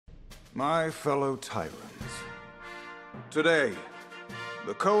My fellow tyrants. Today,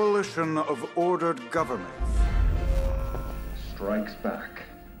 the coalition of ordered governments strikes back.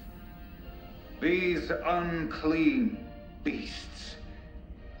 These unclean beasts,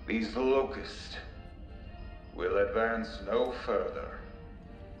 these locusts, will advance no further.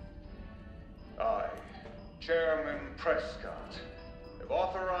 I, Chairman Prescott, have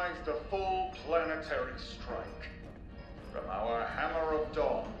authorized a full planetary strike from our Hammer of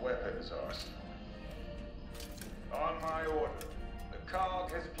Dawn weapons arsenal. On my order, the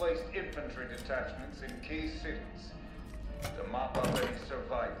COG has placed infantry detachments in key cities to mop up any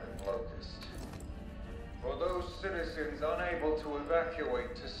surviving locust. For those citizens unable to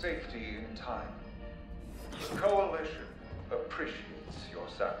evacuate to safety in time, the Coalition appreciates your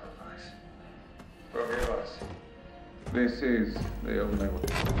sacrifice. Forgive us. This is the only way.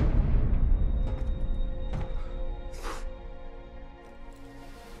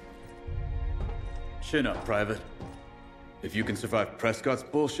 Chin up, Private. If you can survive Prescott's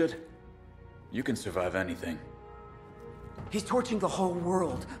bullshit, you can survive anything. He's torching the whole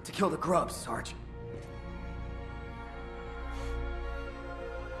world to kill the grubs, Sarge.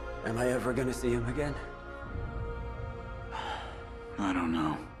 Am I ever gonna see him again? I don't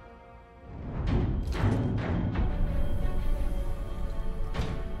know.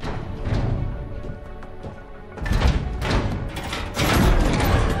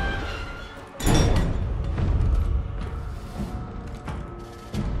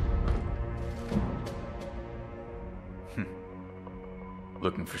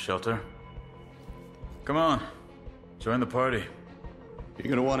 Looking for shelter? Come on, join the party. You're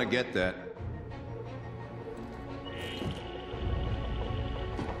gonna want to get that.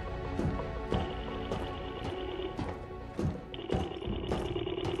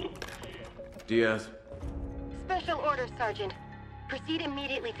 Diaz. Special order, Sergeant. Proceed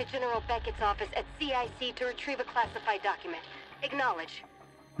immediately to General Beckett's office at CIC to retrieve a classified document. Acknowledge.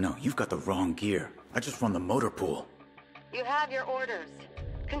 No, you've got the wrong gear. I just run the motor pool. You have your orders.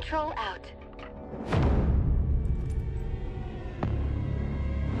 Control out.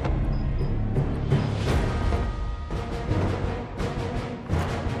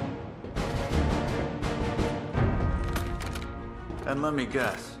 And let me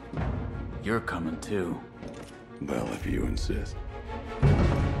guess, you're coming too. Well, if you insist.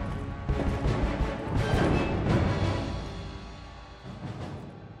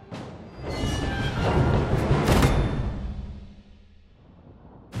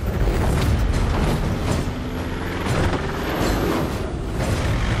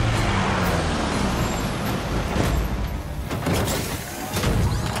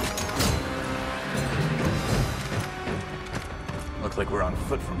 Looks like we're on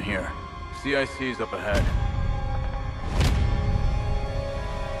foot from here. CIC's up ahead.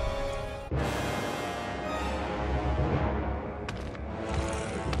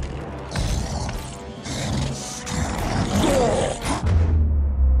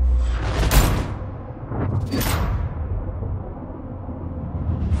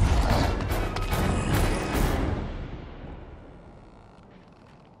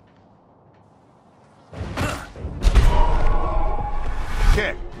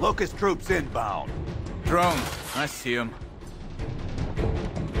 Check. Locust troops inbound. Drones, I see them.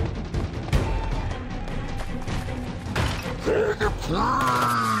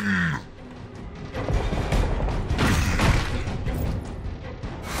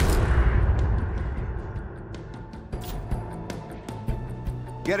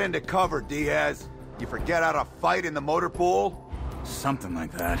 Get into cover, Diaz. You forget how to fight in the motor pool? Something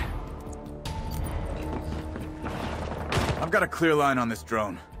like that. I've got a clear line on this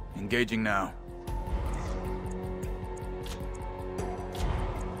drone. Engaging now.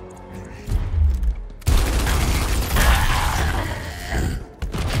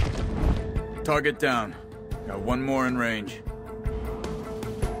 Target down. Got one more in range.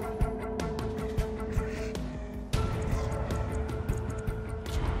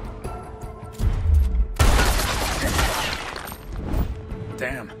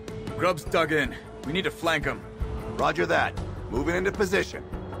 Damn. Grub's dug in. We need to flank him. Roger that. Moving into position.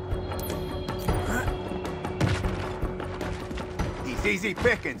 He's easy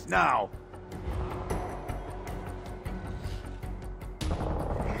pickings now.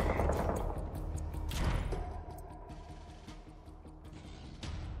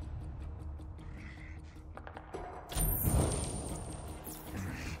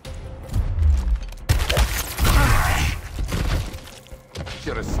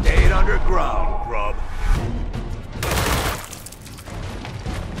 Should have stayed underground, grub.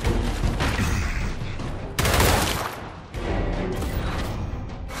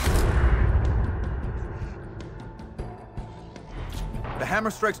 The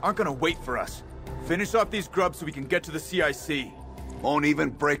hammer strikes aren't gonna wait for us. Finish off these grubs so we can get to the CIC. Won't even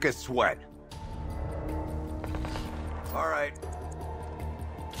break a sweat. All right.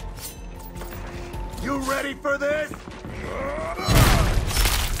 You ready for this?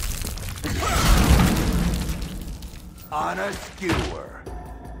 On a skewer.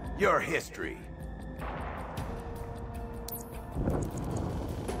 Your history.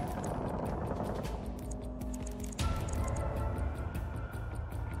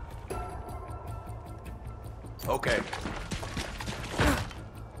 Okay.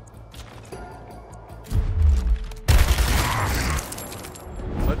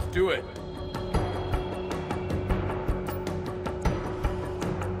 Let's do it.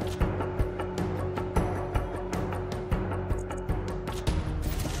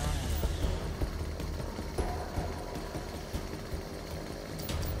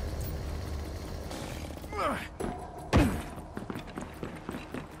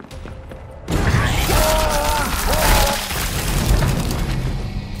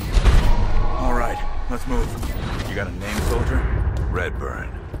 Let's move. You got a name, soldier?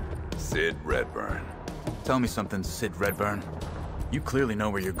 Redburn. Sid Redburn. Tell me something, Sid Redburn. You clearly know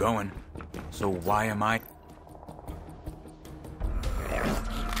where you're going. So why am I...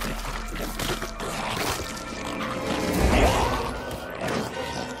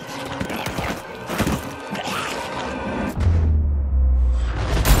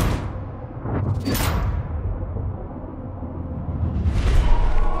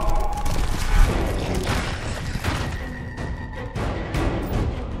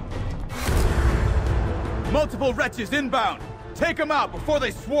 Multiple wretches inbound! Take them out before they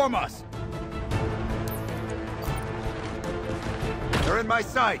swarm us! They're in my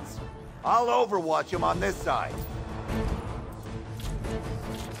sights. I'll overwatch them on this side.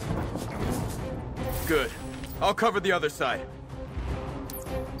 Good. I'll cover the other side.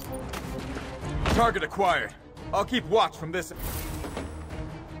 Target acquired. I'll keep watch from this...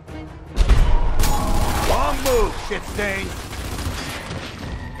 Wrong move, shit stain!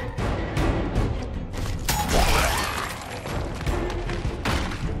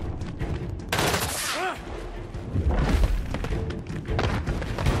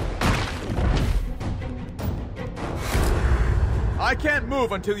 I can't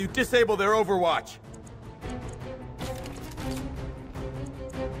move until you disable their overwatch.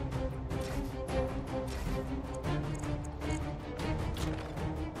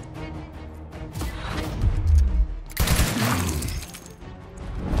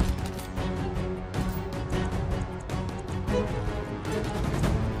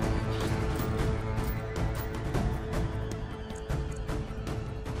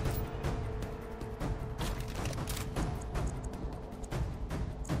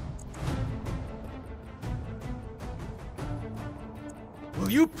 Will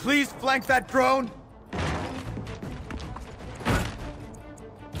you please flank that drone?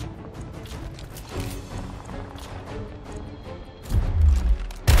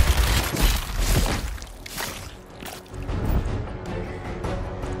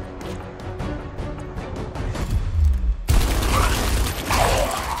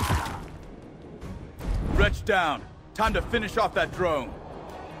 Wretch down. Time to finish off that drone.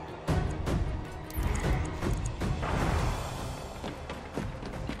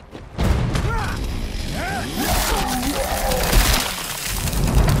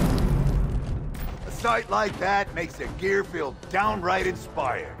 A sight like that makes a gear feel downright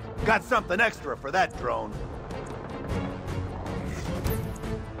inspired. Got something extra for that drone.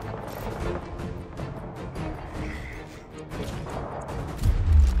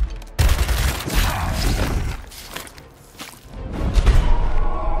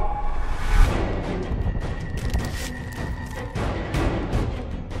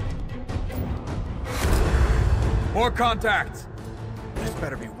 More contacts! This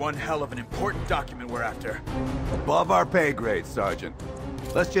better be one hell of an important document we're after. Above our pay grade, Sergeant.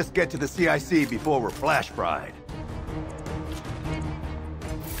 Let's just get to the CIC before we're flash fried.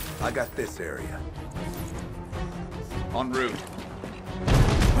 I got this area. En route.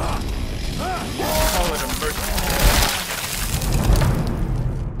 Call it emergency.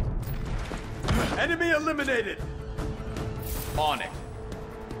 Enemy eliminated! On it.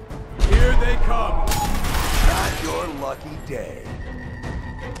 Here they come! Not your lucky day.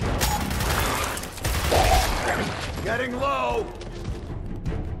 Getting low!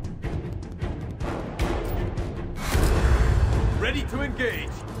 Ready to engage.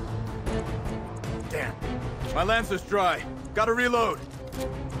 Damn. My Lancer's dry. Gotta reload.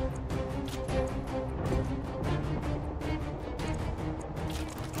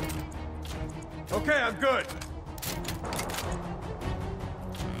 Okay, I'm good.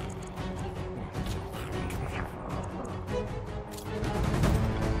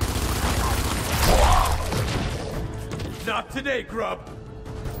 Not today, grub.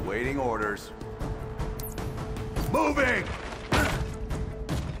 Waiting orders. Moving!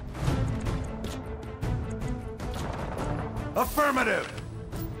 Affirmative!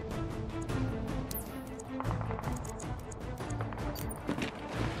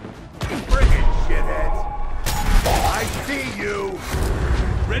 Bring it, shitheads! I see you!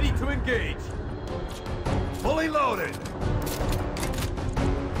 Ready to engage. Fully loaded!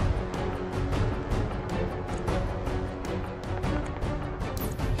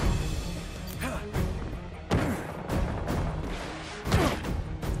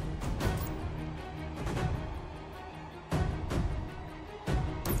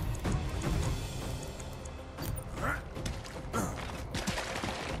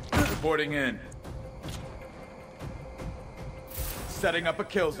 Reporting in. Setting up a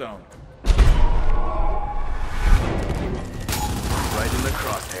kill zone. Right in the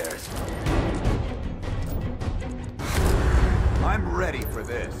crosshairs. I'm ready for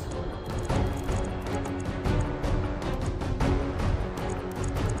this.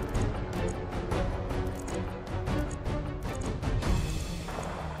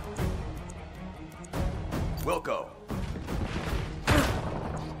 Wilco.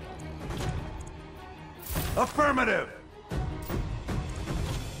 Affirmative!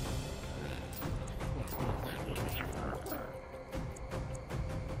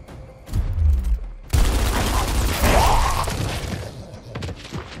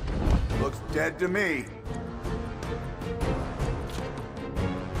 Looks dead to me.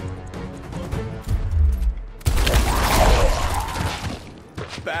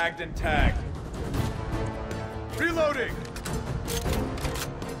 Bagged and tagged. Reloading!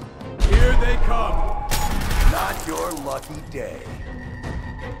 Here they come! Not your lucky day.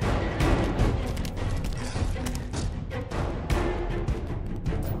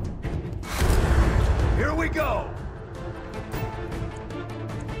 Here we go!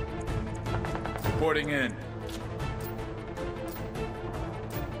 Reporting in.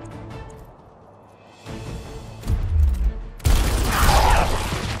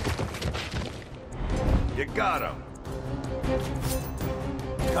 You got him.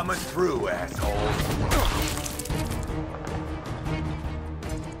 Coming through, assholes.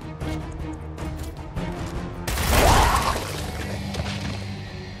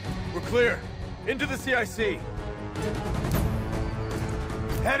 We're clear. Into the CIC.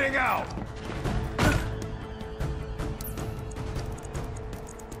 Heading out.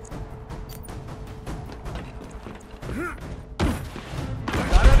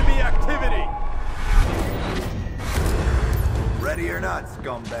 Got enemy activity. Ready or not,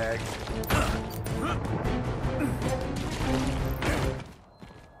 scumbags.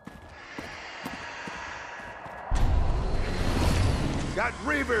 Got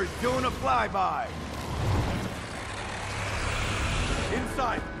Reavers doing a flyby.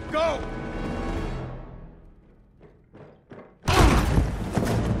 Inside. Go!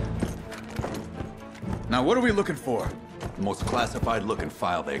 Now, what are we looking for? The most classified looking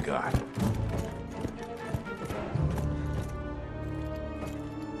file they got.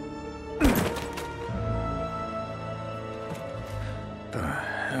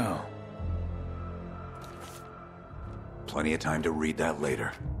 Hell. Plenty of time to read that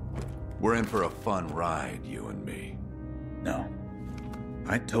later. We're in for a fun ride, you and me. No.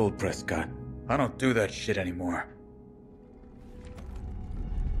 I told Prescott. I don't do that shit anymore.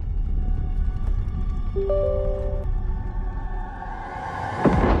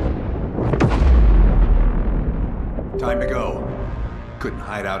 Time to go. Couldn't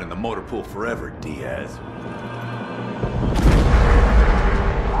hide out in the motor pool forever, Diaz.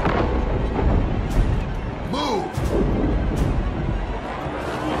 Move!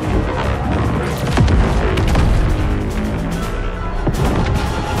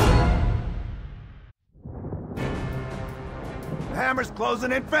 The hammer's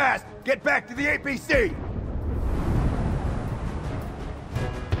closing in fast! Get back to the APC!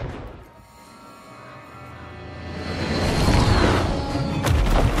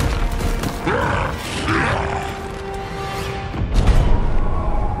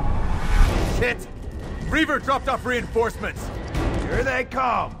 Shit! Reaver dropped off reinforcements! Here they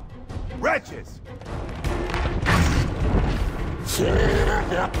come! Wretches! We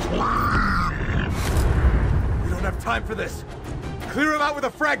don't have time for this! Clear him out with a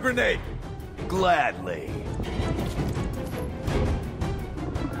frag grenade! Gladly.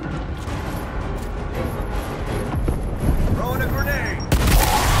 Throwing a grenade!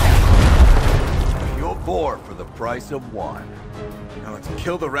 You're 4 for the price of 1. Now let's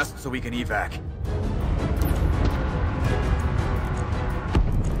kill the rest so we can evac.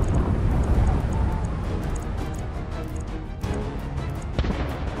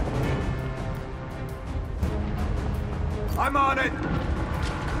 I'm on it!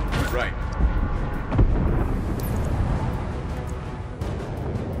 Right.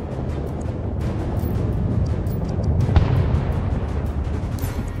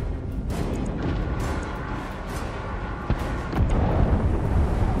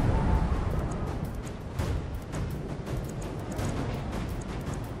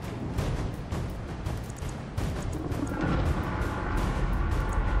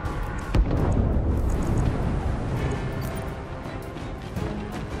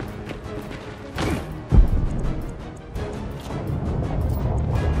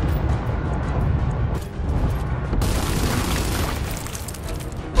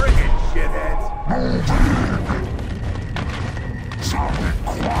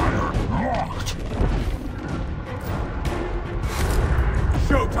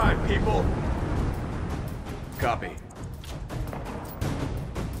 Showtime, people! Copy.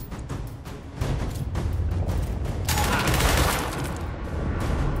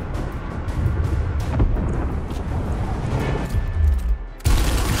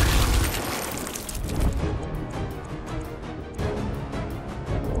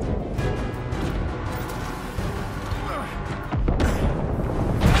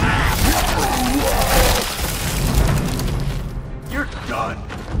 You're done!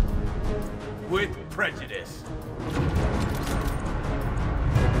 With prejudice.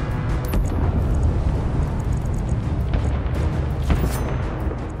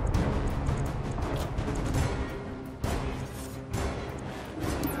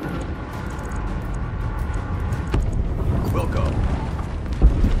 We'll go.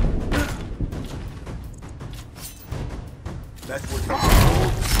 That's what you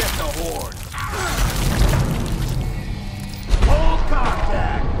hold. Set the horn. Hold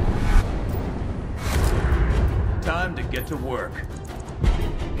contact! Time to get to work.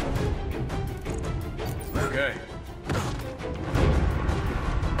 Okay.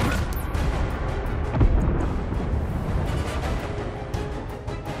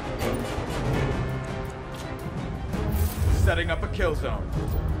 Setting up a kill zone.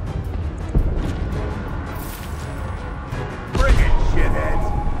 Bring it, shitheads!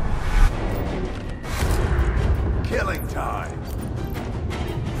 Killing time!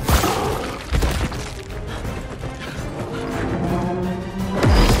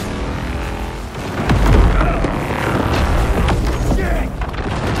 Shit!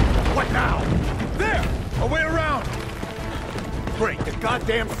 What now? There! A way around! Break the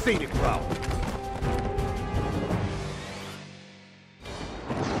goddamn scenic route!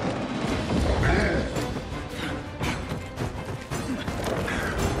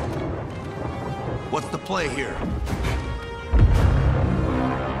 What's the play here?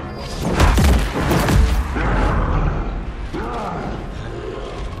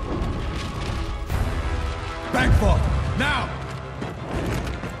 Backfall! Now!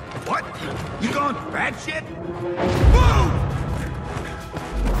 What? You gone batshit? Move!